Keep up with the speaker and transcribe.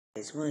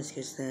It's once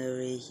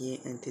Story here,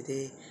 and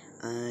today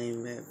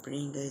I'm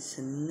bringing guys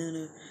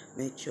another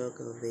make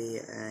choco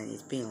video, and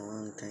it's been a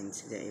long time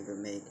since I ever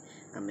made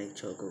a make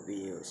choco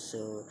video.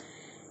 So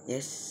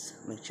yes,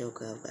 make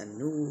choco have a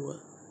new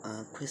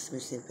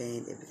Christmas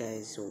event. If you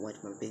guys watch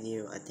my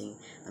video, I think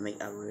I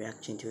make a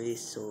reaction to it.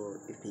 So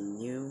if you're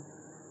new,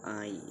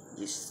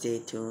 you stay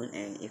tuned,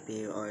 and if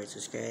you are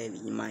subscribed,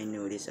 you might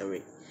know this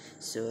already.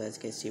 So as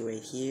you can see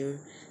right here,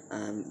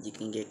 you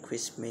can get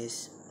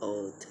Christmas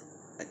old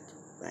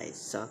like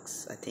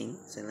socks, I think,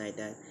 something like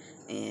that,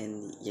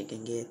 and you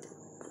can get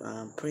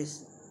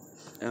press.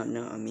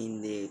 No, I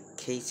mean the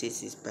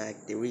cases is back.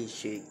 They really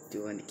should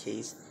do on the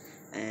case,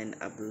 and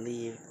I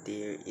believe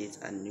there is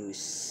a new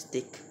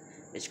stick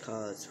which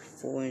costs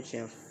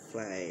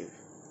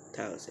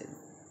 405,000.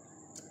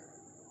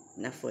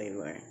 Not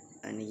forever.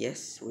 And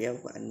yes, we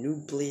have a new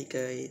blade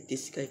guy.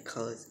 This guy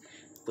costs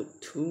for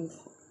two.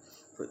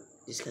 For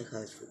this guy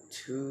costs for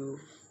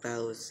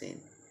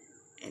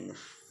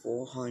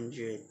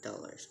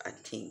 $2,400, I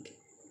think.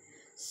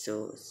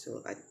 So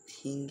I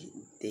think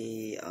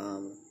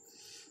um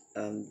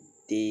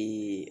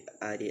they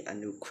added a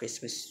new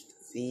Christmas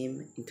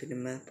theme into the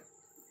map.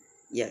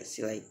 Yes,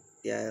 like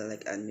they are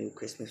like a new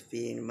Christmas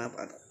theme map,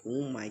 and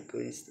oh my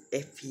goodness, the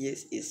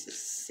FPS is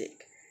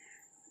sick.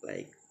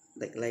 Like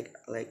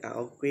I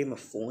upgrade my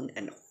phone,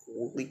 and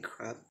holy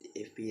crap, the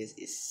FPS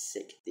is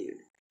sick,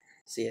 dude.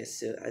 So yeah,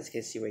 so as you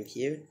can see right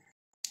here,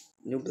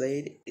 new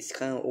blade is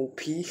kind of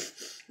OP,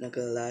 not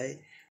gonna lie.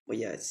 But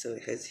yeah, so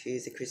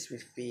here's the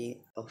Christmas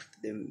theme of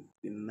the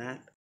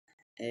map,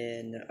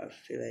 and I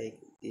feel like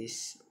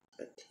this,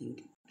 I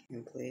think,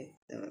 can play.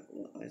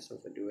 What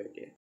myself I do right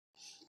there.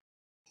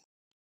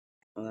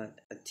 I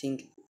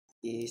think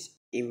is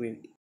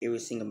every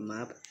single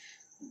map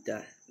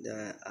that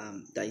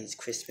is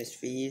Christmas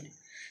feed.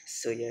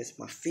 So yes,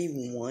 my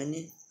favorite one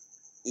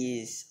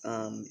is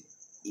i-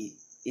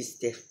 is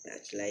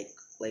deathmatch.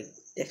 Like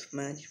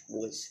deathmatch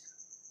was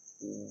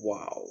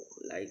wow.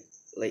 Like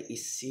it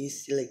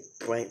sees like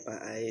bright my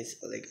eyes.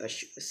 Like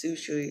show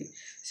you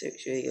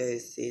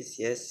guys this.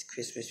 Yes,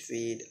 Christmas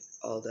feed,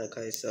 all that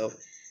kind of stuff.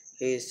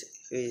 Here's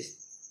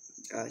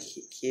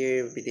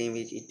here with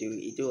damage, it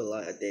do a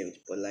lot of damage,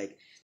 but like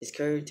his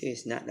character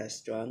is not that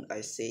strong.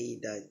 I say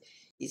that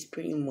he's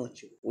pretty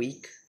much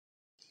weak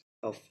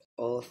of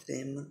all of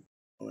them.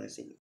 I want to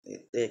say,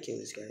 they kill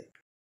this guy.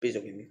 Please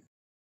don't get me.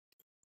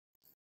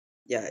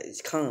 Yeah,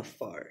 it's kind of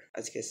far,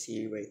 as you can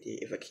see right there.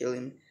 If I kill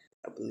him,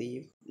 I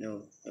believe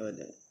no,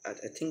 I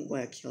think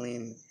when I kill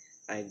him,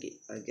 I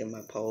get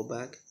my power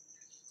back.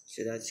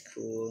 So that's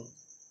cool.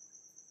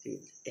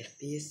 Dude,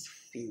 FPS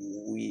feel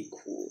really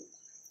cool.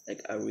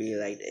 Like I really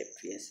like the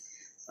FPS.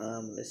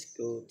 Let's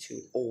go to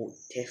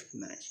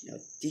deathmatch. Now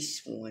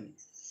this one,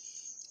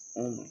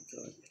 oh my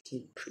god, I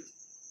think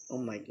oh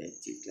my god,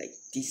 dude, like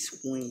this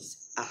one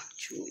is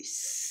actually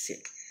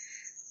sick.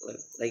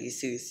 Like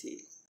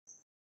seriously,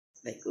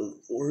 like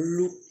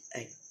look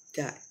at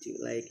that, dude.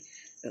 Like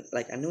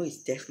I know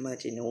it's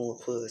deathmatch and all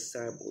for a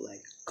star, but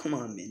like come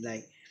on, man,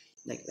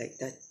 like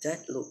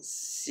that looks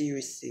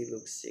seriously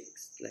looks sick.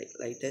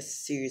 Like that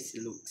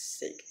seriously looks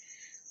sick.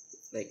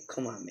 Like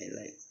come on, man,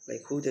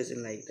 like who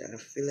doesn't like that? I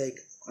feel like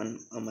on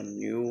my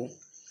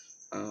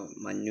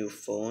new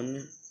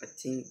phone, I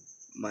think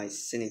my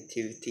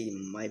sensitivity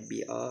might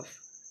be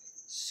off.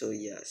 So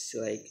yeah,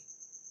 so like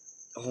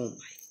oh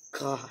my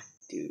god,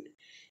 dude,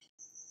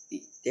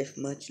 it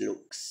deathmatch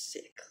looks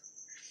sick.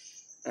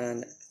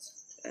 and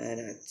and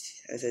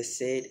as I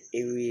said,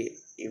 every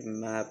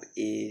map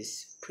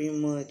is pretty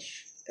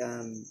much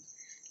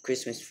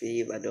Christmas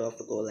Eve. I don't have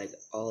to go like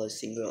all a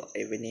single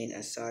evening.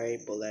 I'm sorry,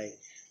 but like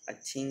I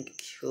think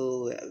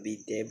Kill the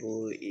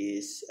Devil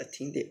is, I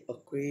think they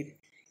upgrade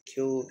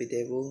Kill the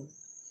Devil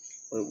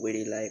with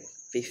it like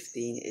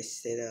 15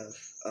 instead of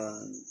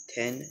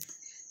 10,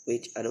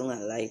 which I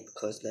don't like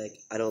because like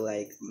I don't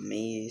like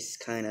maze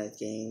kind of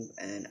game,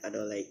 and I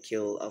don't like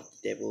Kill of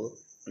the Devil.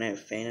 I'm not a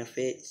fan of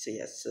it. So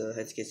yeah, so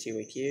as you can see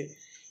right here,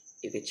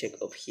 you can check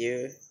up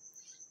here,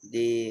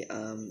 they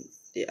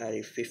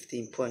added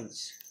 15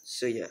 points.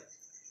 So yeah,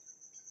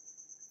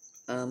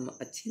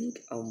 I think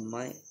I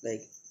might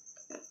like,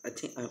 I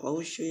think I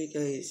will show you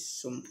guys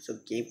some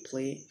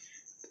gameplay.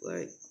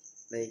 like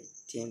like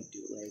damn,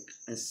 dude, like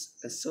I'm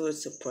so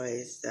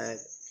surprised that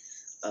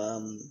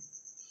um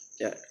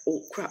yeah,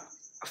 oh crap,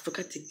 I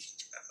forgot to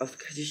I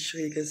forgot to show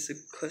you guys the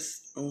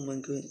cost. Oh my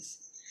goodness.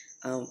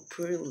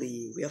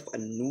 Probably we have a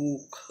new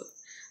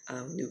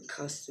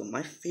costume.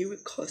 My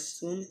favorite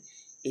costume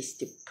is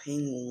the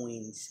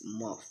penguins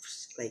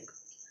muffs. Like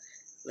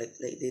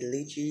they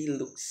literally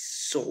look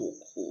so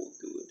cool,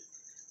 dude.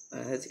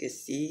 As you can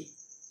see,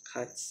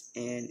 cuts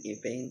and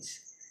events,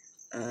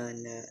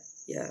 and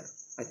yeah,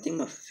 I think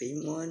my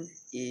favorite one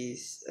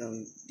is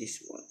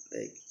this one,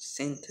 like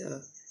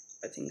Santa.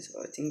 I think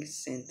so. I think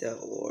Santa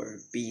or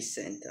B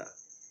Santa.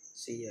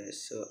 So yeah,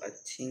 so I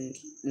think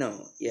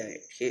no, yeah.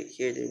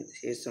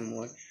 Here's some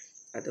more.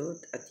 I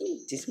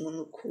think this one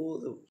look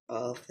cool.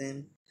 All of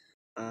them.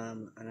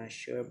 I'm not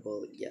sure,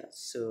 but yeah.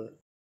 So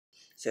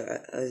So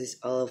this is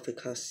all of the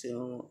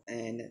costume,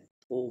 and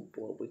oh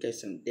boy, we got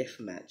some death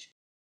match.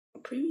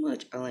 Pretty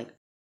much, I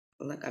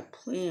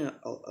play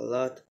a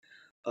lot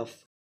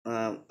of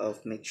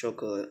make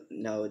choco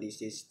nowadays.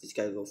 This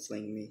guy go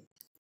fling me.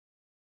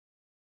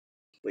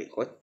 Wait,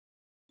 what?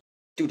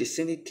 Dude, the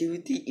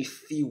sensitivity is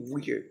feel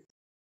weird.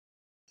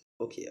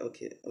 Okay.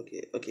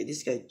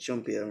 This guy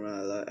jumping around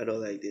a lot. I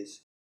don't like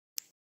this.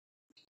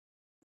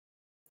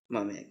 Come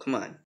on, man. Come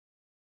on. Are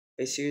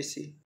you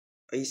seriously?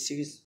 Are you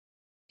serious?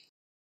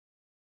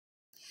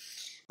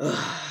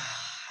 I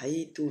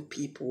hate two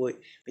people with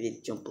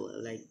a jumper.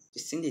 Like the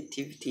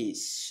sensitivity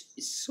is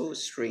so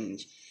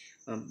strange.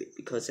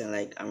 Because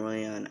I'm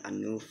running on a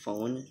new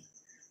phone.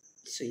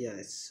 So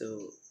yeah,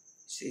 so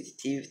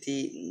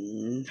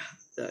sensitivity not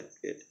that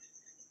good.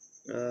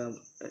 Uh,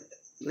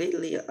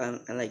 Lately I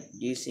like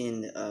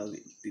using the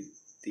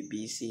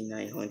BC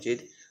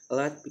 900 a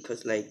lot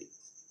because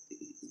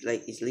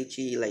it's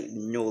literally like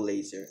no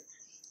laser.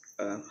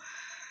 Um,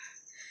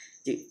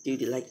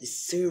 dude, like the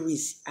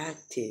service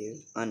active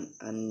on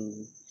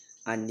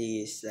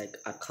these like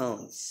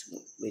accounts,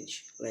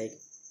 which like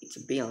it's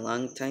been a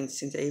long time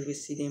since I ever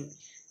see them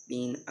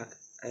being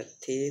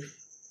active.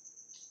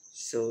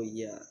 So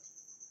yeah,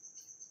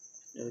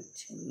 I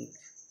think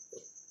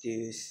do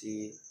you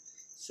see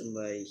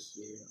somebody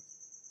here?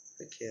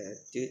 Okay,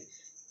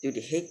 dude,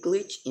 the head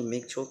glitch in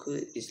Make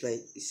Chocolate is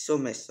like it's so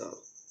messed up.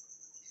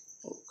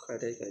 Oh crap,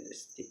 that guy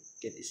just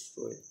get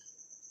destroyed.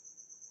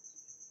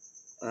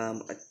 I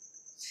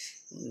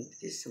think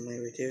there's somebody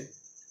right there.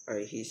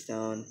 Alright, he's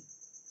down.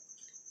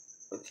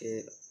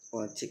 Okay,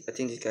 I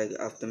think this guy got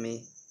after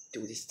me.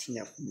 Dude, this thing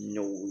have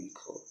no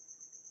recall.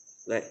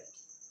 Like,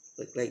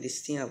 like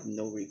this thing have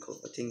no recall.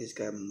 I think this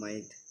guy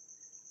might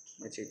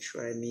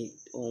try me.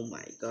 Oh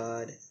my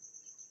god.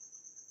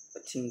 I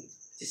think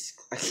this.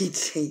 I keep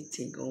saying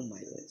thing. Oh my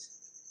god.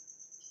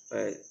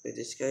 Alright, let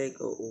this guy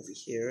go over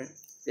here.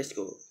 Let's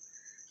go.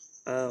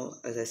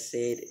 As I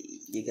said,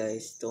 you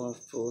guys don't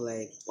have to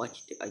like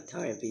watch the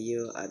entire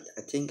video. I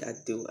think I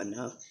do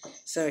enough.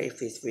 Sorry if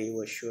this video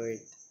was short.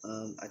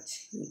 I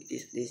think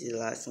this is the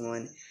last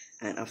one,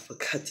 and I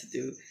forgot to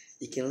do.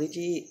 You can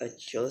literally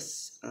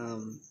adjust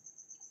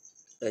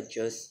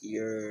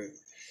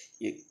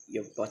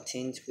your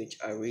buttons, which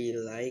I really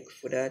like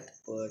for that.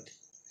 But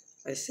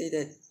I say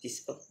that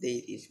this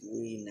update is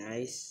really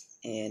nice,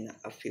 and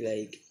I feel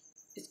like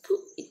it's good.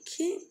 It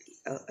can be.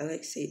 I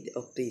like say the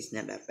update is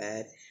not that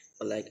bad,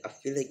 but like I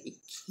feel like it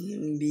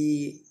can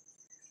be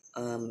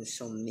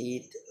some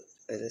need,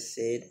 as I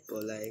said,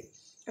 but like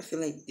I feel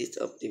like this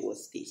update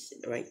was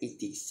decent, right? It's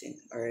decent.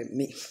 Alright,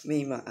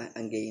 maybe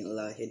I'm getting a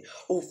lot of hate.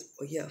 Oh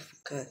yeah, I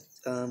forgot.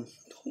 Oh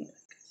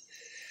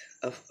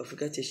I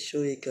forgot to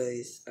show you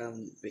guys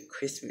the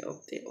Christmas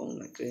update. Oh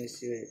my goodness,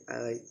 dude,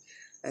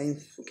 I'm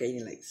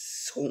forgetting like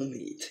so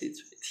many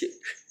things right here.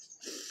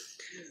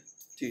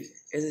 Dude,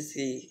 as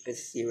you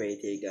see right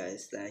there,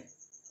 guys, like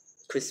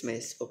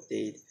Christmas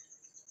update.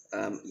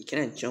 You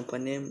cannot jump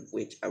on them,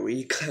 which I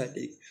really glad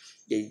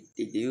they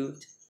do,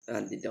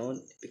 and they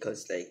don't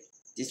because like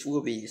this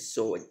will be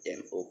so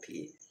damn OP.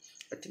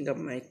 I think I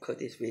might cut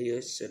this video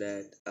so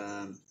that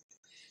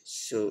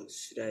so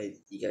that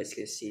you guys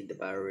can see the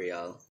battle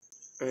royale.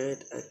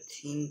 Alright, I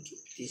think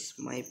this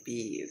might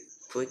be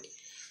quick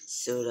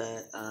so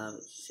that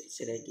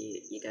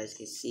you guys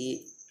can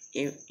see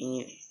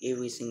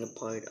every single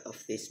part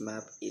of this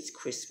map is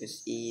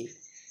Christmas Eve,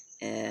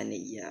 and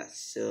yeah,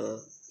 so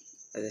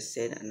as I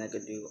said, I'm not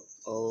gonna do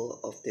all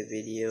of the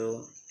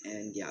video,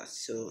 and yeah,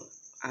 so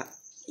I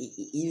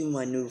even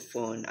my new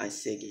phone I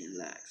still get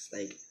lags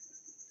like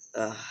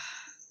uh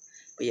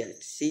but yeah,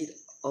 see,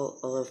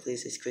 all of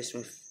this is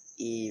Christmas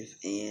Eve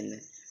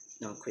and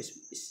no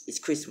Christmas. It's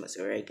Christmas,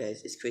 alright,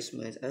 guys. It's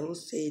Christmas. I will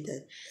say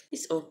that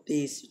this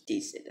update is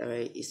decent,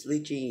 alright. It's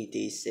literally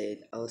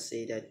decent. I'll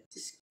say that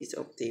this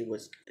update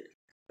was good,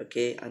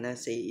 okay. And I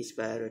say it's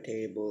bad or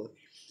terrible.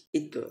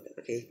 It's good,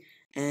 okay.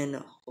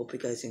 And hope you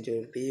guys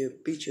enjoyed the video.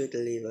 Be sure to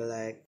leave a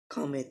like,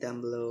 comment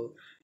down below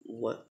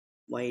what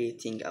you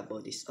think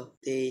about this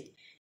update,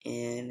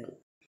 and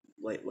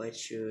what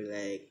should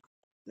like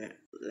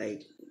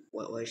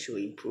what should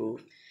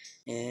improve,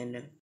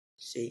 and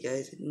see you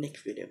guys in the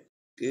next video.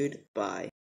 Goodbye.